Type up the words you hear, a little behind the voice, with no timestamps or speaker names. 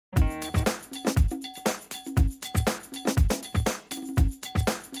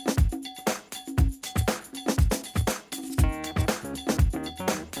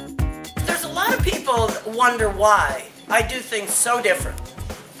wonder why I do things so different.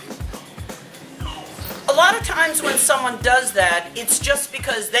 A lot of times when someone does that, it's just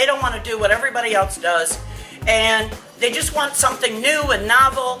because they don't want to do what everybody else does, and they just want something new and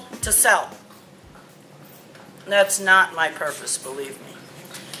novel to sell. That's not my purpose, believe me.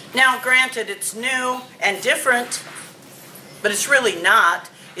 Now, granted, it's new and different, but it's really not.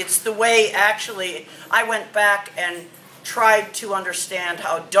 It's the way, actually, I went back and tried to understand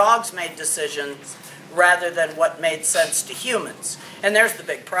how dogs made decisions rather than what made sense to humans. And there's the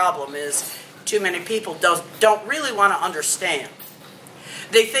big problem, is too many people don't really want to understand.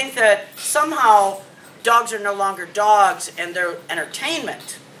 They think that somehow dogs are no longer dogs and they're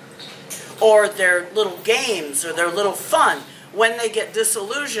entertainment, or their little games, or their little fun. When they get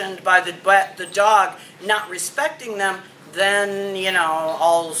disillusioned by the dog not respecting them, then, you know,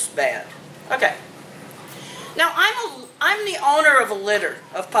 all's bad. Okay. Now, I'm the owner of a litter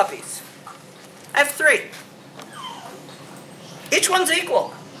of puppies. I have 3. Each one's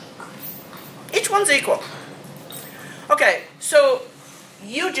equal. Each one's equal. Okay, so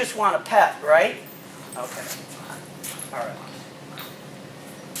you just want a pet, right? Okay. All right.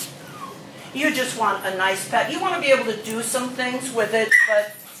 You just want a nice pet. You want to be able to do some things with it,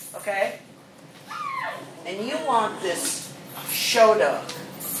 but, okay? And you want this show dog.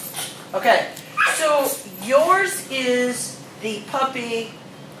 Okay, so yours is the puppy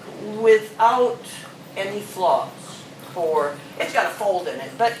without any flaws. Or it's got a fold in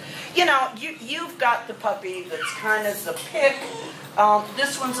it. But, you know, you've got the puppy that's kind of the pick.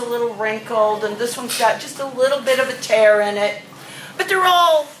 This one's a little wrinkled, and this one's got just a little bit of a tear in it. But they're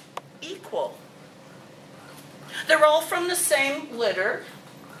all equal. They're all from the same litter.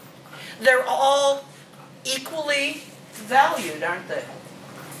 They're all equally valued, aren't they?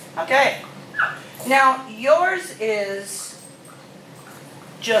 Okay. Now, yours is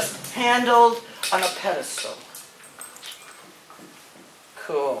just handled on a pedestal.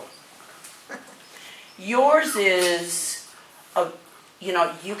 Cool. Yours is, you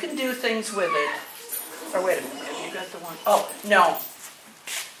know, you can do things with it. Or wait a minute, have you got the one? Oh, no.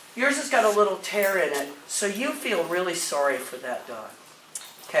 Yours has got a little tear in it, so you feel really sorry for that dog.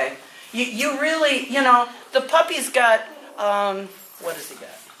 Okay? You really, you know, the puppy's got, what has he got?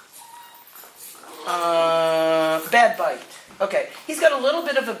 Bad bite. Okay, he's got a little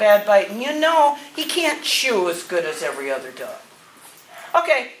bit of a bad bite, and you know he can't chew as good as every other dog.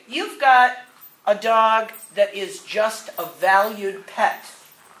 Okay, you've got a dog that is just a valued pet,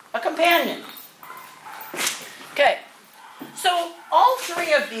 a companion. Okay, so all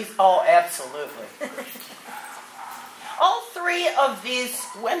 3 of these, oh, absolutely. All 3 of these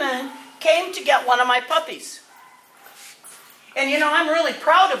women came to get one of my puppies. And you know, I'm really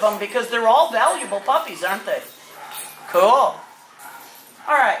proud of them because they're all valuable puppies, aren't they? Cool. All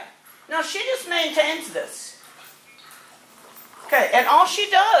right, now she just maintains this. Okay, and all she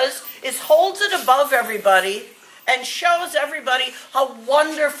does is holds it above everybody and shows everybody how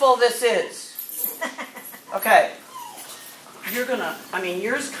wonderful this is. Okay. You're gonna, I mean,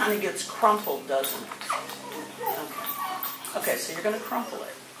 yours kind of gets crumpled, doesn't it? Okay. Okay, so you're gonna crumple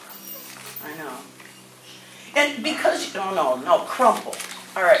it. I know. And because, no, crumple.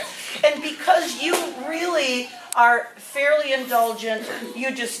 All right. And because you really are fairly indulgent,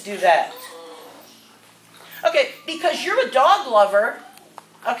 you just do that. Okay, because you're a dog lover,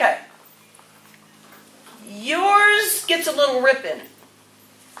 okay, yours gets a little rip in it.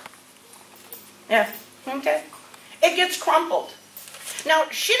 Yeah, okay. It gets crumpled. Now,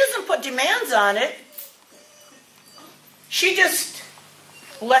 she doesn't put demands on it. She just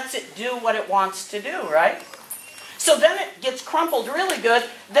lets it do what it wants to do, right? So then it gets crumpled really good,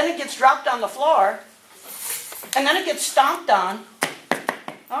 then it gets dropped on the floor, and then it gets stomped on.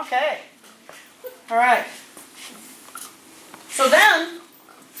 Okay. All right. So then,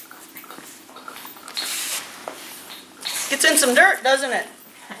 gets in some dirt, doesn't it?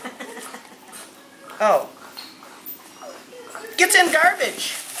 Oh. Gets in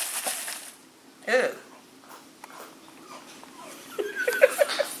garbage. Ew.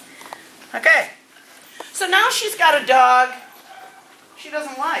 Okay. So now she's got a dog she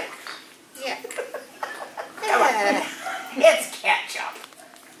doesn't like. Yeah. Come on. It's ketchup.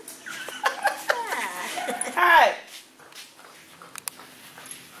 All right.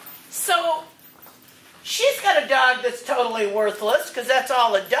 So she's got a dog that's totally worthless because that's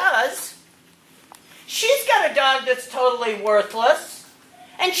all it does. She's got a dog that's totally worthless.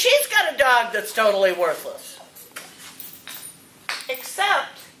 And she's got a dog that's totally worthless.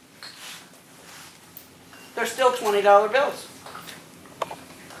 Except they're still $20 bills.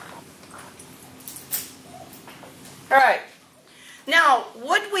 All right. Now,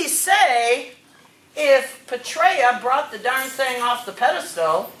 would we say if Petrea brought the darn thing off the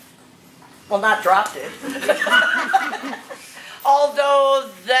pedestal, well, not dropped it, although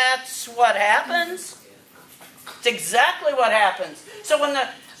that's what happens. It's exactly what happens. So when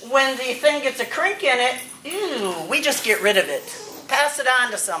the thing gets a crink in it, ew, we just get rid of it. Pass it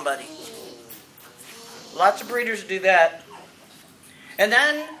on to somebody. Lots of breeders do that. And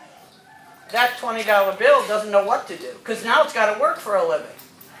then that $20 bill doesn't know what to do, because now it's got to work for a living.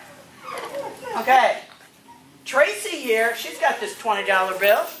 Okay. Tracy here, she's got this $20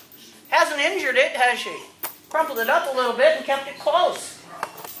 bill. Hasn't injured it, has she? Crumpled it up a little bit and kept it close.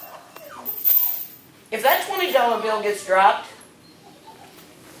 If that $20 bill gets dropped,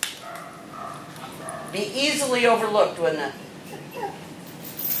 be easily overlooked, wouldn't it?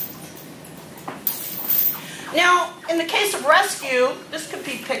 Now, in the case of rescue, this could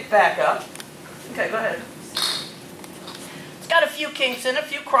be picked back up. Okay, go ahead. It's got a few kinks in it, a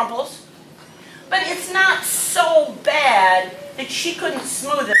few crumples. But it's not so bad that she couldn't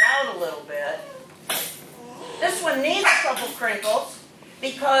smooth it out a little bit. This one needs a couple crinkles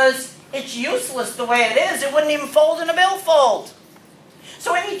because it's useless the way it is. It wouldn't even fold in a billfold.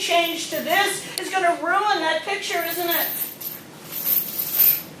 So any change to this is going to ruin that picture, isn't it?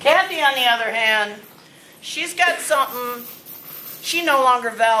 Kathy, on the other hand, she's got something she no longer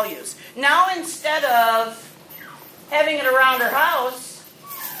values. Now instead of having it around her house,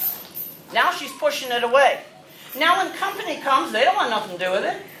 now she's pushing it away. Now when company comes, they don't want nothing to do with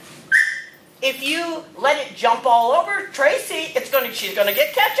it. If you let it jump all over Tracy, she's going to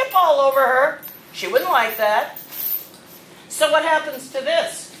get ketchup all over her. She wouldn't like that. So what happens to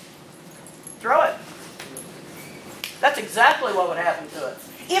this? Throw it. That's exactly what would happen to it.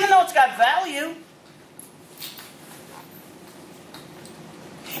 Even though it's got value,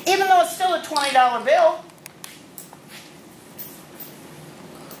 even though it's still a $20 bill,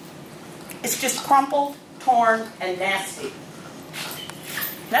 it's just crumpled, torn, and nasty.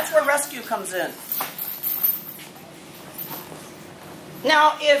 That's where rescue comes in.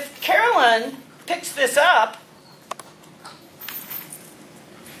 Now, if Carolyn picks this up,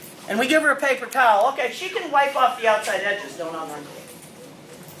 and we give her a paper towel, okay, she can wipe off the outside edges, don't unwrinkle.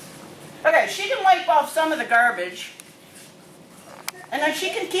 Okay, she can wipe off some of the garbage, and then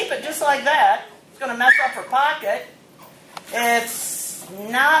she can keep it just like that. It's going to mess up her pocket. It's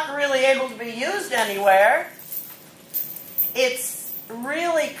not really able to be used anywhere. It's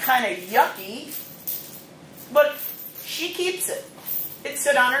really kind of yucky, but she keeps it. It'd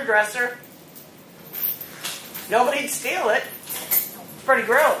sit on her dresser. Nobody'd steal it. It's pretty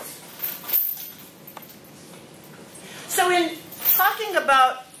gross. So in talking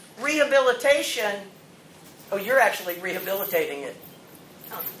about rehabilitation, oh, you're actually rehabilitating it.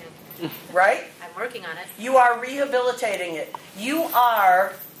 Oh, yeah. Right? I'm working on it. You are rehabilitating it. You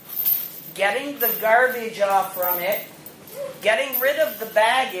are getting the garbage off from it, getting rid of the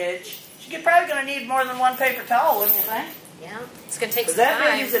baggage. You're probably going to need more than one paper towel, wouldn't you think? Yeah, it's going to take some time.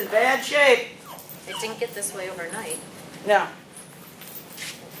 That baby's in bad shape. It didn't get this way overnight. No.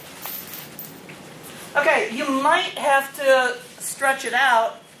 Okay, you might have to stretch it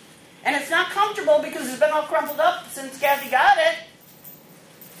out. And it's not comfortable because it's been all crumpled up since Kathy got it.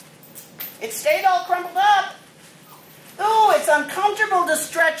 It stayed all crumpled up. Ooh, it's uncomfortable to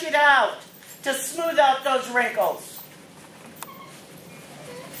stretch it out, to smooth out those wrinkles.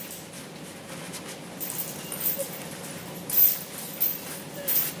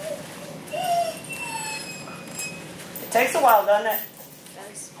 It takes a while, doesn't it? It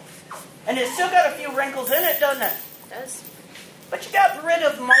does. And it's still got a few wrinkles in it, doesn't it? It does. But you got rid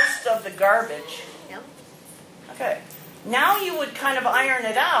of most of the garbage. Yep. Okay. Now you would kind of iron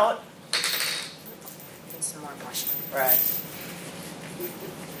it out. Need some more wash. Right.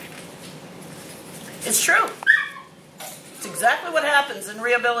 It's true. It's exactly what happens in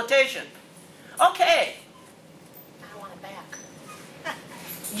rehabilitation. Okay. I want it back.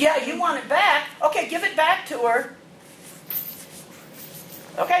 Yeah, you want it back. Okay, give it back to her.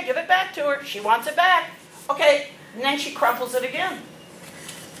 Okay, give it back to her. She wants it back. Okay, and then she crumples it again.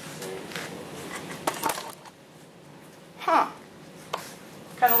 Huh.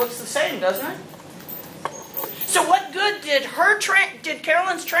 Kind of looks the same, doesn't it? So what good did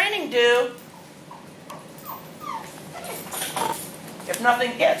Carolyn's training do? If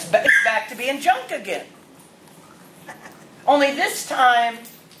nothing, yeah, it's back to being junk again. Only this time,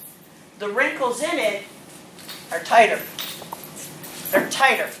 the wrinkles in it are tighter. They're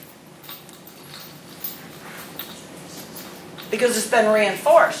tighter. Because it's been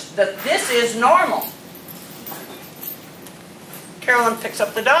reinforced that this is normal. Carolyn picks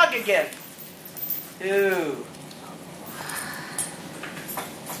up the dog again. Ooh.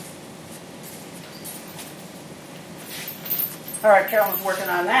 All right, Carolyn's working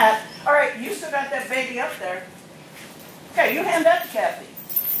on that. All right, you still got that baby up there. Okay, you hand that to Kathy.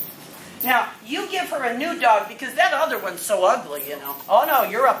 Now, you give her a new dog because that other one's so ugly, you know. Oh, no,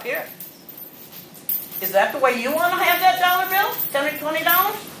 you're up here. Is that the way you want to have that dollar bill? $10 or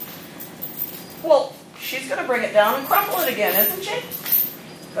 $20? Well, she's going to bring it down and crumple it again, isn't she?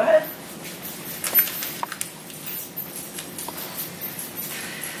 Go ahead.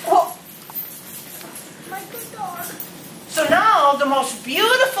 Oh. My good dog. So now, the most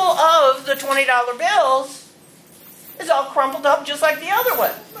beautiful of the $20 bills is all crumpled up just like the other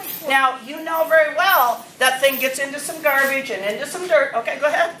one. Now, you know very well that thing gets into some garbage and into some dirt. Okay, go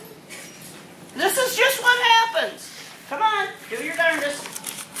ahead. This is just what happens. Come on, do your darndest.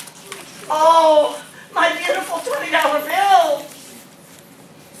 Oh, my beautiful $20 bill.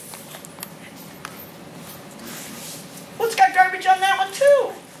 Well, it's got garbage on that one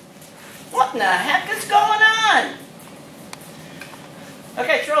too. What in the heck is going on?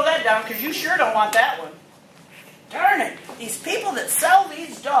 Okay, throw that down because you sure don't want that one. Darn it, these people that sell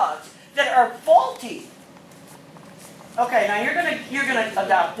these dogs that are faulty. Okay, now you're gonna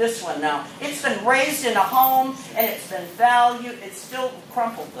adopt this one now. It's been raised in a home and it's been valued. It's still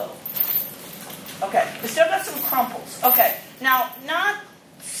crumpled though. Okay, it's still got some crumples. Okay, now not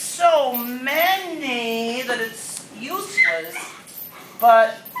so many that it's useless,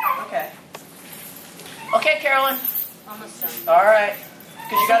 but okay. Okay, Carolyn. Almost done. All right,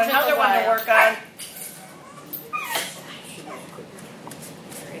 because you got another one to work on.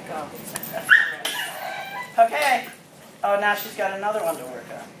 There you go. Okay. Oh, now she's got another one to work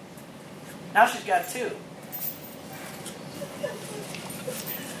on. Now she's got two.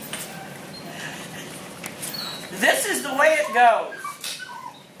 This is the way it goes.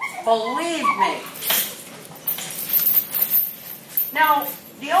 Believe me. Now,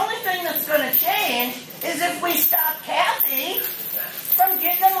 the only thing that's going to change is if we stop Kathy from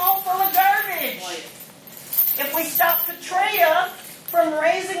getting them all full of garbage. If we stop Patria from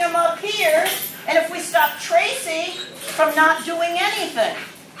raising them up here, and if we stop Tracy from not doing anything.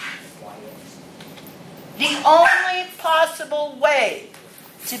 The only possible way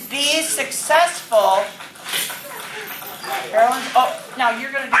to be successful, Carolyn, oh, now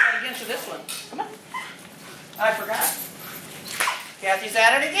you're going to do that again to this one. Come on. I forgot. Kathy's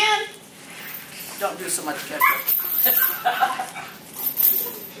at it again. Don't do so much ketchup.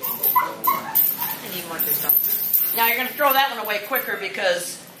 I need more ketchup. Now you're going to throw that one away quicker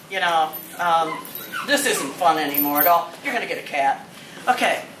because, you know, this isn't fun anymore at all. You're going to get a cat.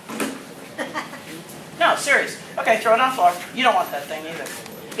 Okay. No, serious. Okay, throw it on the floor. You don't want that thing either.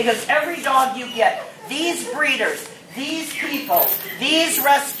 Because every dog you get, these breeders, these people, these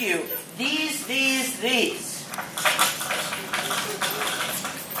rescue, these.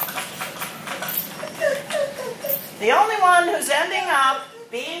 The only one who's ending up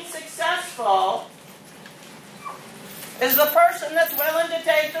being successful is the person that's willing to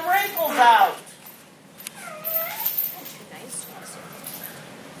take the wrinkles out.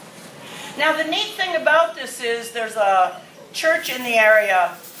 Now, the neat thing about this is there's a church in the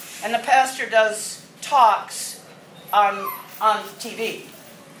area, and the pastor does talks on TV.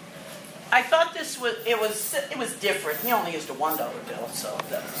 I thought it was different. He only used a $1 bill, so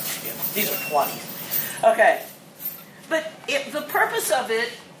that's, you know, these are 20s. Okay, but the purpose of it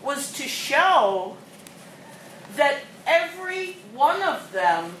was to show that every one of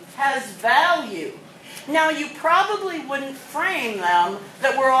them has value. Now, you probably wouldn't frame them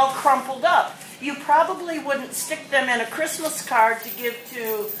that were all crumpled up. You probably wouldn't stick them in a Christmas card to give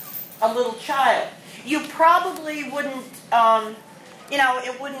to a little child. You probably wouldn't,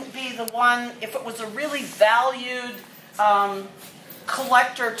 it wouldn't be the one, if it was a really valued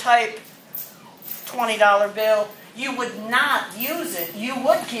collector type $20 bill, you would not use it. You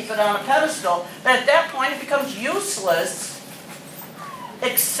would keep it on a pedestal, but at that point it becomes useless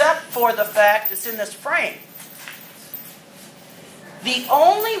except for the fact it's in this frame. The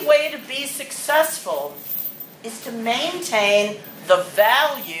only way to be successful is to maintain the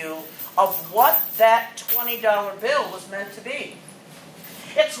value of what that $20 bill was meant to be.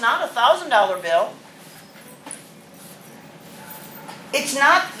 It's not a $1,000 bill. It's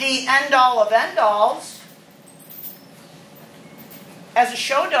not the end-all of end-alls. As a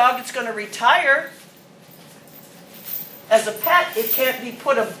show dog, it's going to retire. As a pet, it can't be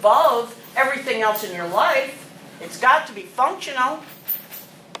put above everything else in your life. It's got to be functional.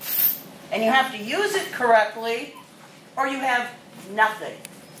 And you have to use it correctly, or you have nothing.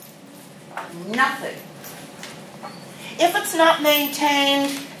 Nothing. If it's not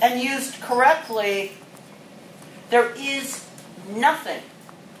maintained and used correctly, there is nothing.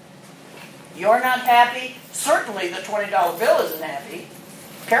 You're not happy. Certainly the $20 bill isn't happy.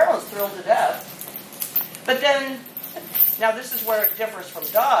 Carolyn's thrilled to death. But then, now this is where it differs from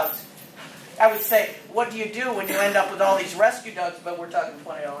dogs. I would say, what do you do when you end up with all these rescue dogs, but we're talking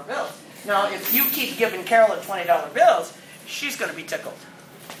 $20 bills? Now, if you keep giving Carolyn $20 bills, she's going to be tickled.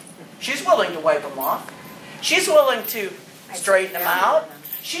 She's willing to wipe them off. She's willing to straighten them out.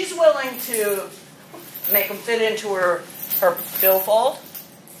 She's willing to make them fit into her billfold.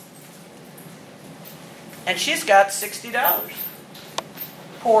 And she's got $60.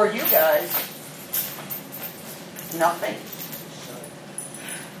 Poor you guys. Nothing.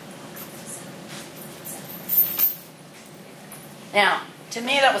 Now, to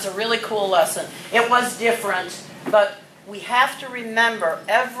me that was a really cool lesson. It was different, but we have to remember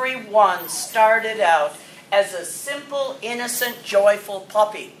everyone started out as a simple, innocent, joyful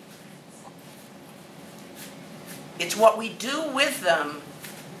puppy. It's what we do with them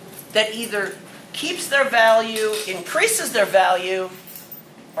that either keeps their value, increases their value,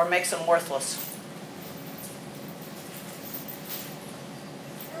 or makes them worthless.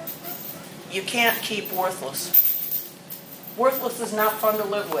 You can't keep worthless. Worthless is not fun to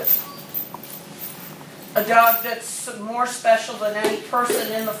live with. A dog that's more special than any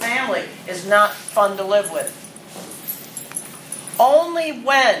person in the family is not fun to live with. Only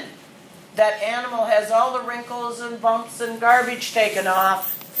when that animal has all the wrinkles and bumps and garbage taken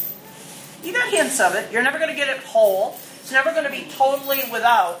off, you got hints of it. You're never going to get it whole. It's never going to be totally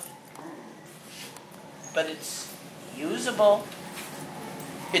without. But it's usable.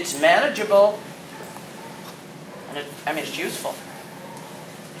 It's manageable. And it's useful.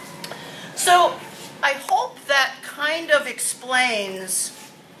 So I hope that kind of explains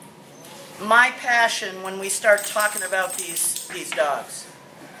my passion when we start talking about these dogs.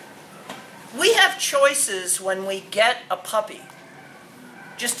 We have choices when we get a puppy,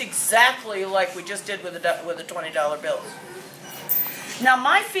 just exactly like we just did with the $20 bills. Now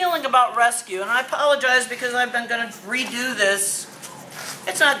my feeling about rescue, and I apologize because I've been going to redo this.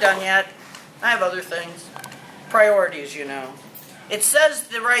 It's not done yet. I have other things. Priorities, you know. It says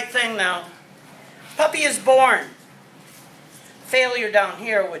the right thing now. Puppy is born. Failure down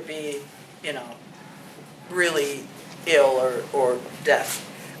here would be, you know, really ill or death.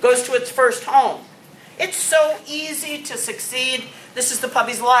 Goes to its first home. It's so easy to succeed. This is the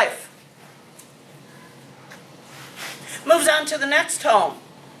puppy's life. Moves on to the next home.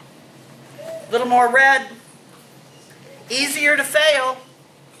 A little more red. Easier to fail.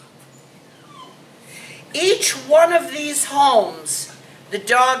 Each one of these homes, the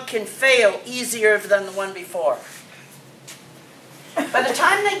dog can fail easier than the one before. By the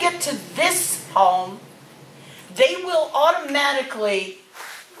time they get to this home, they will automatically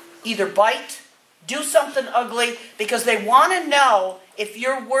either bite, do something ugly, because they want to know if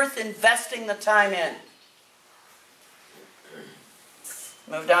you're worth investing the time in.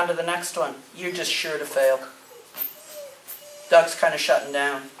 Move down to the next one. You're just sure to fail. Dog's kind of shutting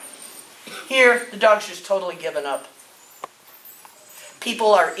down. Here, the dog's just totally given up.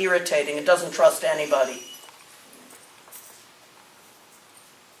 People are irritating. It doesn't trust anybody.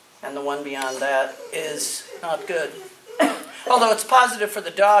 And the one beyond that is not good. Although it's positive for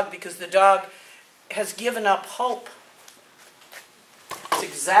the dog because the dog has given up hope. It's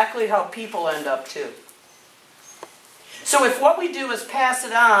exactly how people end up too. So if what we do is pass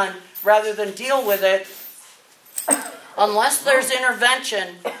it on rather than deal with it, unless there's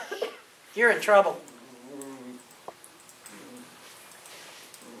intervention, you're in trouble.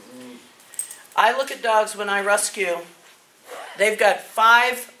 I look at dogs when I rescue. They've got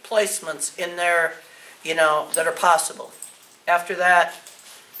 5 placements in there, you know, that are possible. After that,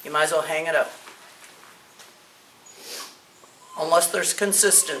 you might as well hang it up. Unless there's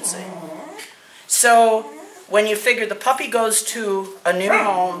consistency. So, when you figure the puppy goes to a new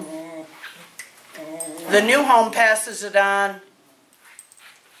home, the new home passes it on,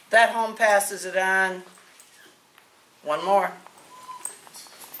 that home passes it on, one more.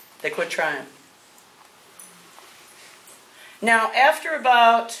 They quit trying. Now, after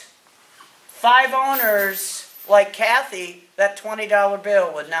about 5 owners, like Kathy, that $20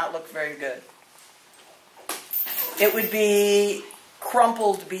 bill would not look very good. It would be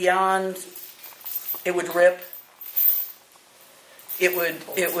crumpled beyond, it would rip. It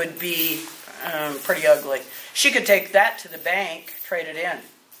would be pretty ugly. She could take that to the bank, trade it in.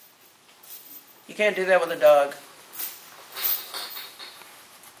 You can't do that with a dog.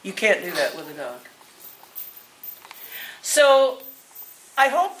 You can't do that with a dog. So, I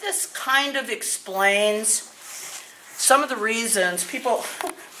hope this kind of explains some of the reasons people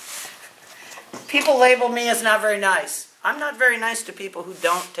label me as not very nice. I'm not very nice to people who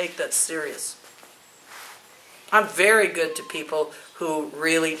don't take that serious. I'm very good to people who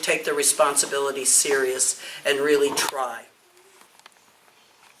really take their responsibility serious and really try.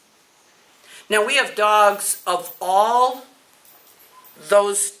 Now, we have dogs of all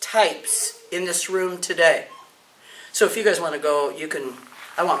those types in this room today. So if you guys want to go, you can.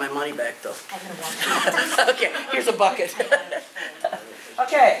 I want my money back, though. Okay, here's a bucket.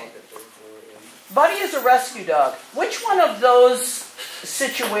 Okay. Buddy is a rescue dog. Which one of those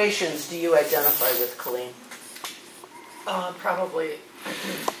situations do you identify with, Colleen? Probably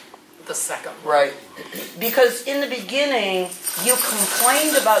the second one. Right. Because in the beginning, you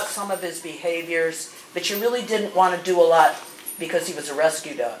complained about some of his behaviors, but you really didn't want to do a lot because he was a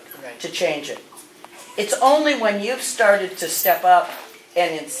rescue dog to change it. It's only when you've started to step up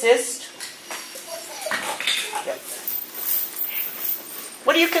and insist. Yep.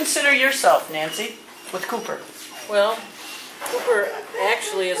 What do you consider yourself, Nancy, with Cooper? Well, Cooper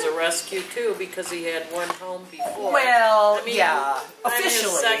actually is a rescue too because he had one home before. Well, I mean, yeah, I'm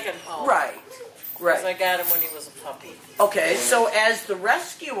officially. his second home. Right, Because I right. got him when he was a puppy. Okay, so as the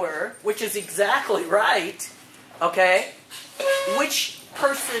rescuer, which is exactly right, okay, which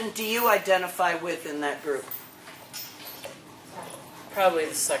person do you identify with in that group? Probably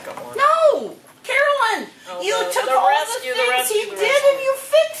the second one. No! Carolyn! Oh, You the took rescue, all the the things rescue, he the did rescue. and you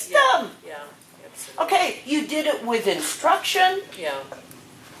fixed them! Yeah, absolutely. Okay, you did it with instruction, Yeah.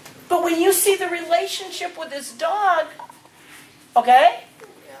 but when you see the relationship with his dog, okay,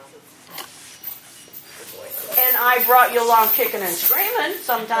 Yeah. Good boy. and I brought you along kicking and screaming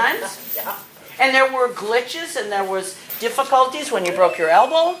sometimes, Yeah. and there were glitches and there was difficulties when you broke your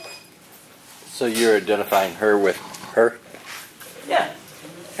elbow. So you're identifying her with her? Yeah.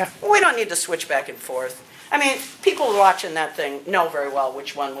 We don't need to switch back and forth. I mean, people watching that thing know very well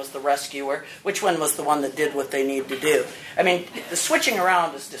which one was the rescuer, which one was the one that did what they need to do. I mean, the switching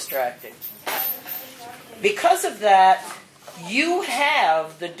around is distracting. Because of that, you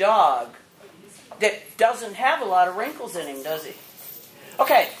have the dog that doesn't have a lot of wrinkles in him, does he?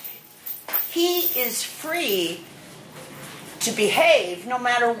 Okay, he is free to behave no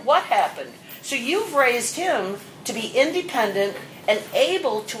matter what happened. So you've raised him to be independent and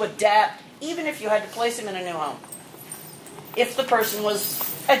able to adapt even if you had to place him in a new home. If the person was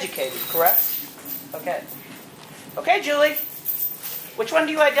educated, correct? Okay. Okay, Julie. Which one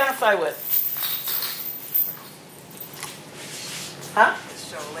do you identify with? Huh?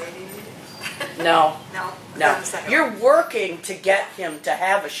 Show lady. No. No. No. The second You're one. working to get him to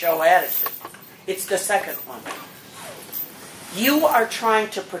have a show attitude. It's the second one. You are trying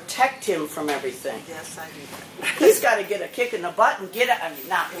to protect him from everything. Yes, I do. He's got to get a kick in the butt and get it. I mean,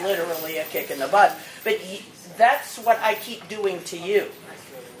 not literally a kick in the butt, but that's what I keep doing to you.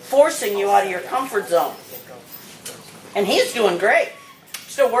 Forcing you out of your comfort zone. And he's doing great.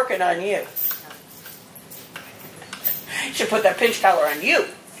 Still working on you. Should put that pinch collar on you.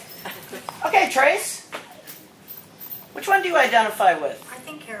 Okay, Trace. Which one do you identify with? I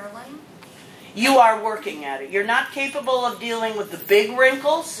think Carolyn. You are working at it. You're not capable of dealing with the big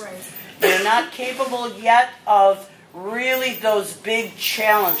wrinkles. Right. You're not capable yet of really those big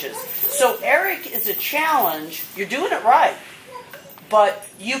challenges. So Eric is a challenge. You're doing it right. But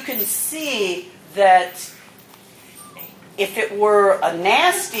you can see that if it were a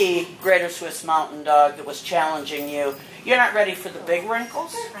nasty Greater Swiss Mountain Dog that was challenging you, you're not ready for the big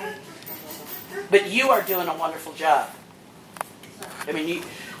wrinkles. Right. But you are doing a wonderful job. I mean,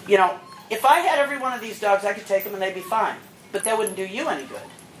 you know, if I had every one of these dogs, I could take them and they'd be fine. But that wouldn't do you any good.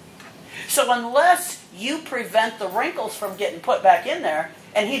 So unless you prevent the wrinkles from getting put back in there,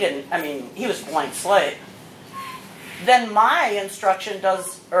 and he didn't, I mean, he was blank slate, then my instruction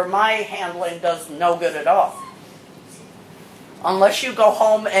does, or my handling does no good at all. Unless you go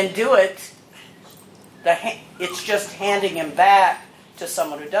home and do it, it's just handing him back to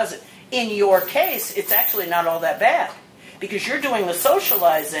someone who does it. In your case, it's actually not all that bad. Because you're doing the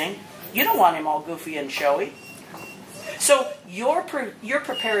socializing, you don't want him all goofy and showy. So you're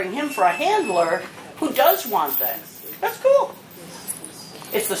preparing him for a handler who does want that. That's cool.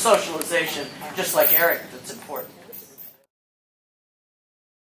 It's the socialization, just like Eric, that's important.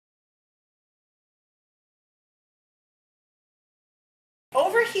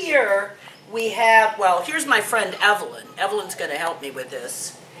 Over here, we have, well, here's my friend Evelyn. Evelyn's going to help me with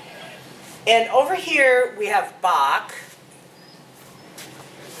this. And over here, we have Bach.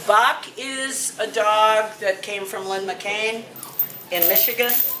 Bach is a dog that came from Lynn McCain in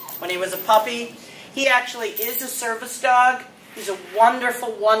Michigan when he was a puppy. He actually is a service dog. He's a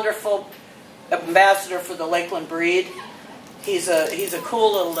wonderful, wonderful ambassador for the Lakeland breed. He's a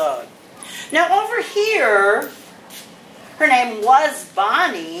cool little dog. Now over here, Her name was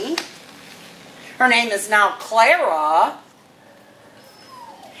Bonnie. Her name is now Clara.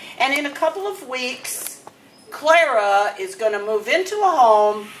 And in a couple of weeks, Clara is going to move into a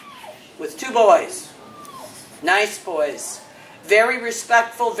home with 2 boys. Nice boys. Very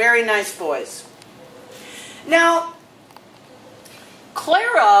respectful, very nice boys. Now,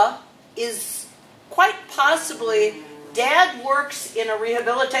 Clara is quite possibly, Dad works in a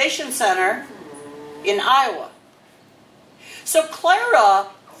rehabilitation center in Iowa. So Clara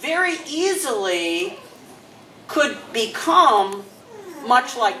very easily could become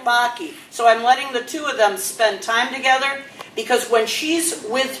much like Baki. So I'm letting the 2 of them spend time together, because when she's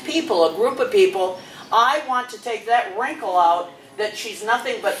with people, a group of people, I want to take that wrinkle out that she's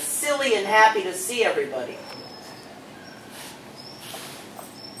nothing but silly and happy to see everybody.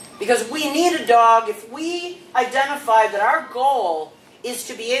 Because we need a dog. If we identify that our goal is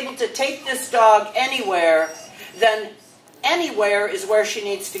to be able to take this dog anywhere, then anywhere is where she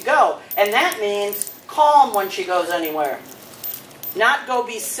needs to go. And that means calm when she goes anywhere. Not go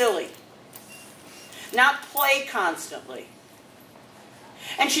be silly. Not play constantly.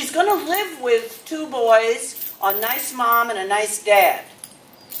 And she's going to live with 2 boys, a nice mom and a nice dad.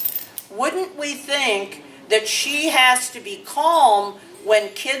 Wouldn't we think that she has to be calm when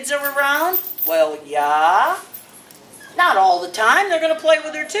kids are around? Well, yeah. Not all the time. They're going to play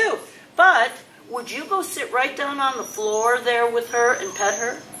with her too. But would you go sit right down on the floor there with her and pet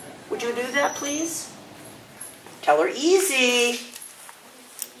her? Would you do that, please? Tell her, easy.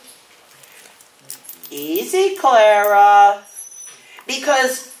 Easy, Clara.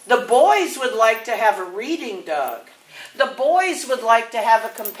 Because the boys would like to have a reading dog. The boys would like to have a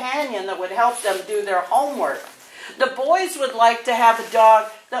companion that would help them do their homework. The boys would like to have a dog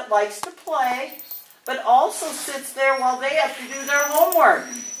that likes to play, but also sits there while they have to do their homework.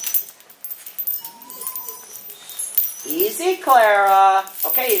 Easy, Clara.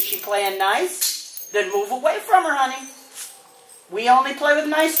 Okay, is she playing nice? Then move away from her, honey. We only play with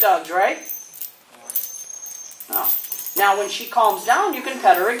nice dogs, right? Oh. Now, when she calms down, you can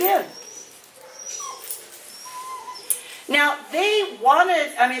pet her again. Now, they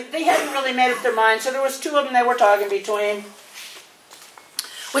wanted, they hadn't really made up their mind, so there was 2 of them they were talking between.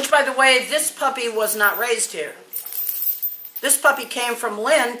 Which, by the way, this puppy was not raised here. This puppy came from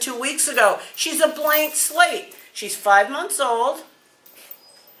Lynn 2 weeks ago. She's a blank slate. She's 5 months old,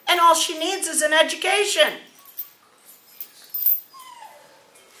 and all she needs is an education.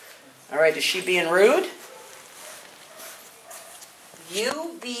 All right, is she being rude?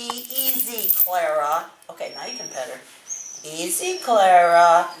 You be easy, Clara. Okay, now you can pet her. Easy,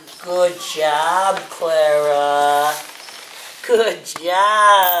 Clara. Good job, Clara. Good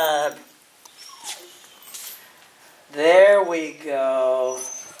job. There we go.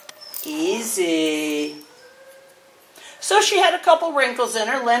 Easy. So she had a couple wrinkles in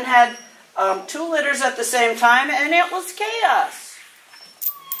her. Lynn had 2 litters at the same time, and it was chaos.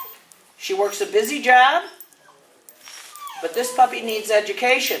 She works a busy job. But this puppy needs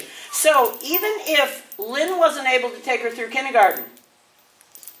education. So even if Lynn wasn't able to take her through kindergarten,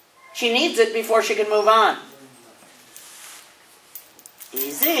 she needs it before she can move on.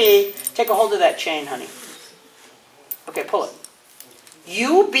 Easy. Take a hold of that chain, honey. Okay, pull it.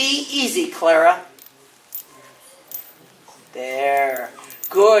 You be easy, Clara. There.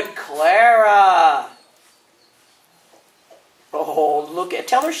 Good, Clara. Oh, look at,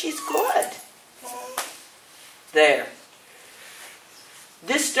 tell her she's good. There.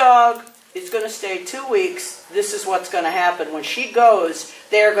 This dog is going to stay 2 weeks. This is what's going to happen. When she goes,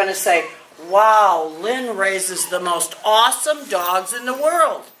 they're going to say, wow, Lynn raises the most awesome dogs in the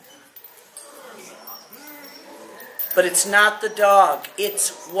world. But it's not the dog.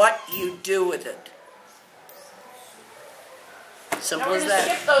 It's what you do with it. Simple as that.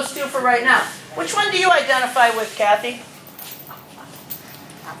 Skip those 2 for right now. Which one do you identify with, Kathy?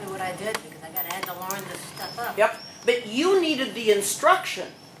 Probably what I did, because I had to learn this stuff up. Yep. But you needed the instruction.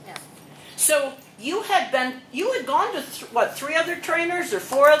 Yeah. So you had gone to 3 other trainers or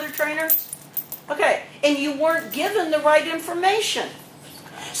 4 other trainers? Okay, and you weren't given the right information.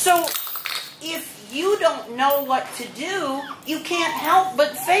 So if you don't know what to do, you can't help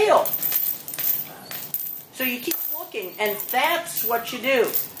but fail. So you keep looking, and that's what you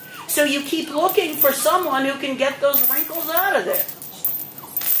do. So you keep looking for someone who can get those wrinkles out of there.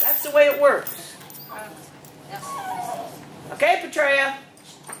 That's the way it works. Okay, Petrea,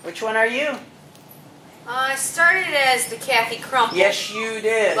 which one are you? I started as the Kathy Crumple. Yes, you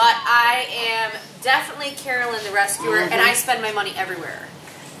did. But I am definitely Carolyn the Rescuer, and I spend my money everywhere.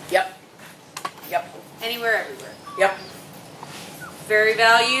 Yep. Yep. Anywhere, everywhere. Yep. very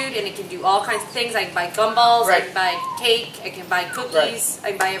valued, and it can do all kinds of things. I can buy gumballs, I Right. can buy cake, I can buy cookies, I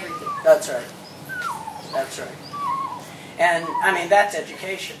can buy everything. That's right. That's right. And, I mean, that's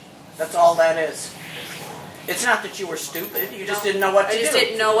education. That's all that is. It's not that you were stupid. You just didn't know what to do. I just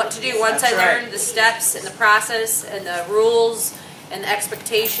didn't know what to do. Once That's I right. learned the steps and the process and the rules and the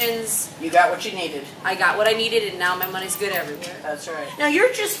expectations, You got what you needed. I got what I needed, and now my money's good everywhere. That's right. Now,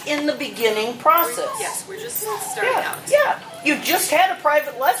 you're just in the beginning process. Yes, we're just starting Yeah, out. yeah. You just had a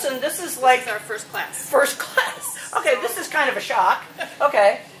private lesson. This is like It's our first class. first class. Okay, this is kind of a shock.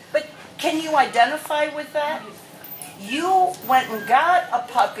 Okay, but can you identify with that? You went and got a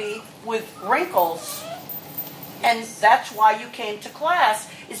puppy with wrinkles, and that's why you came to class,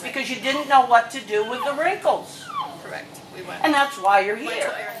 is because you didn't know what to do with the wrinkles. Correct. We went. And that's why you're Went to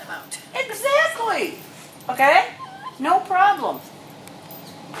here. iron them out. Exactly. Okay? No problem.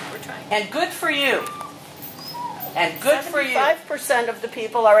 We're trying. And good for you. And good for you. 75% of the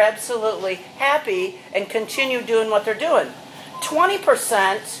people are absolutely happy and continue doing what they're doing.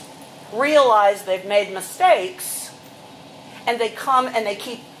 20% realize they've made mistakes, and they come and they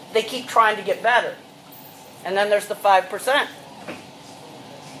keep trying to get better. And then there's the 5%.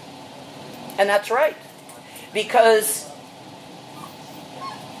 And that's right. Because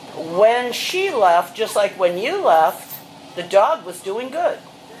when she left, just like when you left, the dog was doing good.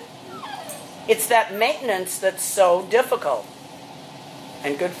 It's that maintenance that's so difficult.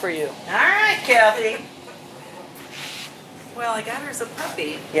 And good for you. All right, Kathy. Well, I got her as a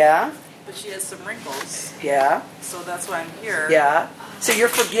puppy, Yeah? but she has some wrinkles, Yeah? so that's why I'm here. Yeah? So you're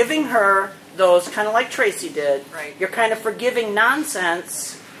forgiving her those, kind of like Tracy did. Right. You're kind of forgiving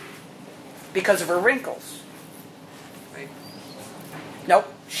nonsense because of her wrinkles. Right.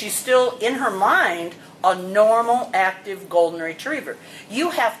 Nope. She's still, in her mind, a normal, active golden retriever. You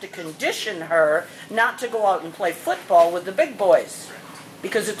have to condition her not to go out and play football with the big boys,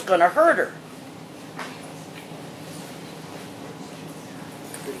 because it's going to hurt her.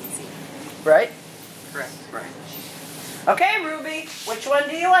 Right? Correct. Right. Okay, Ruby, which one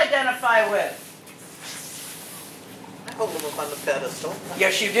do you identify with? I hold them up on the pedestal.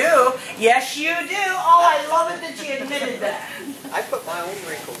 Yes, you do. Yes, you do. Oh, I love it that she admitted that. I put my own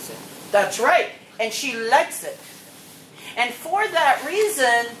wrinkles in. That's right. And she likes it. And for that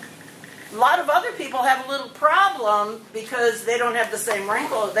reason, a lot of other people have a little problem because they don't have the same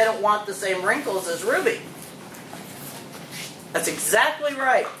wrinkles. They don't want the same wrinkles as Ruby. That's exactly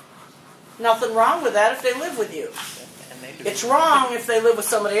right. Nothing wrong with that if they live with you. And they do. It's wrong if they live with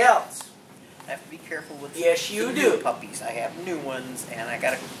somebody else. I have to be careful with Yes, you the do. new puppies. I have new ones, and I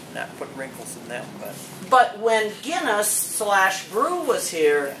gotta not put wrinkles in them. But when Guinness/Brew was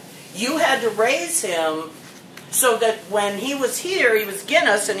here, you had to raise him so that when he was here, he was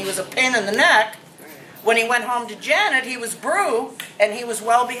Guinness and he was a pain in the neck. When he went home to Janet, he was Brew and he was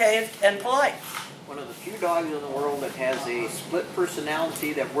well behaved and polite. One of the few dogs in the world that has a split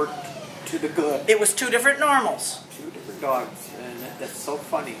personality that worked to the good. It was two different normals. Two different dogs, and that's so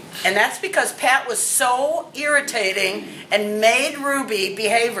funny. And that's because Pat was so irritating and made Ruby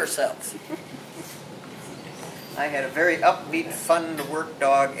behave herself. I had a very upbeat, fun-to-work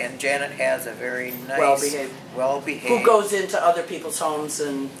dog, and Janet has a very nice, Well-behaved. well-behaved. Who goes into other people's homes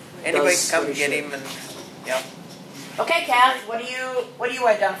and Anybody does can come what he get should. him, and yeah. Okay, Kath, what do you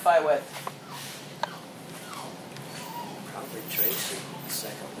identify with? Probably Tracy.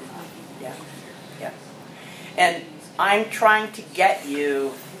 Second. Yeah, yeah. And I'm trying to get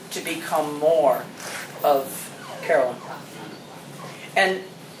you to become more of Carolyn. And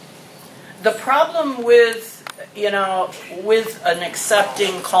the problem with, with an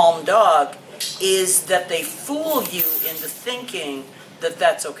accepting, calm dog is that they fool you into thinking that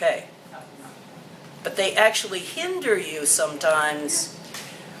that's okay. But they actually hinder you sometimes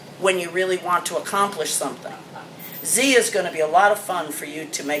when you really want to accomplish something. Z is going to be a lot of fun for you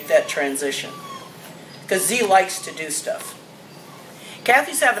to make that transition, because Z likes to do stuff.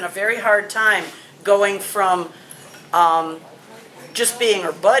 Kathy's having a very hard time going from just being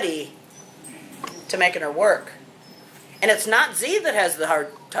her buddy to making her work. And it's not Z that has the hard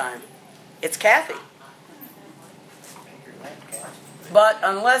time. It's Kathy. But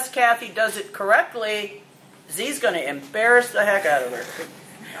unless Kathy does it correctly, Z's going to embarrass the heck out of her.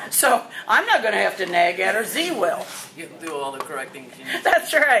 So I'm not going to have to nag at her. Z will. You do all the correct things you need.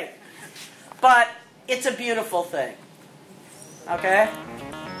 That's right. But it's a beautiful thing. Okay?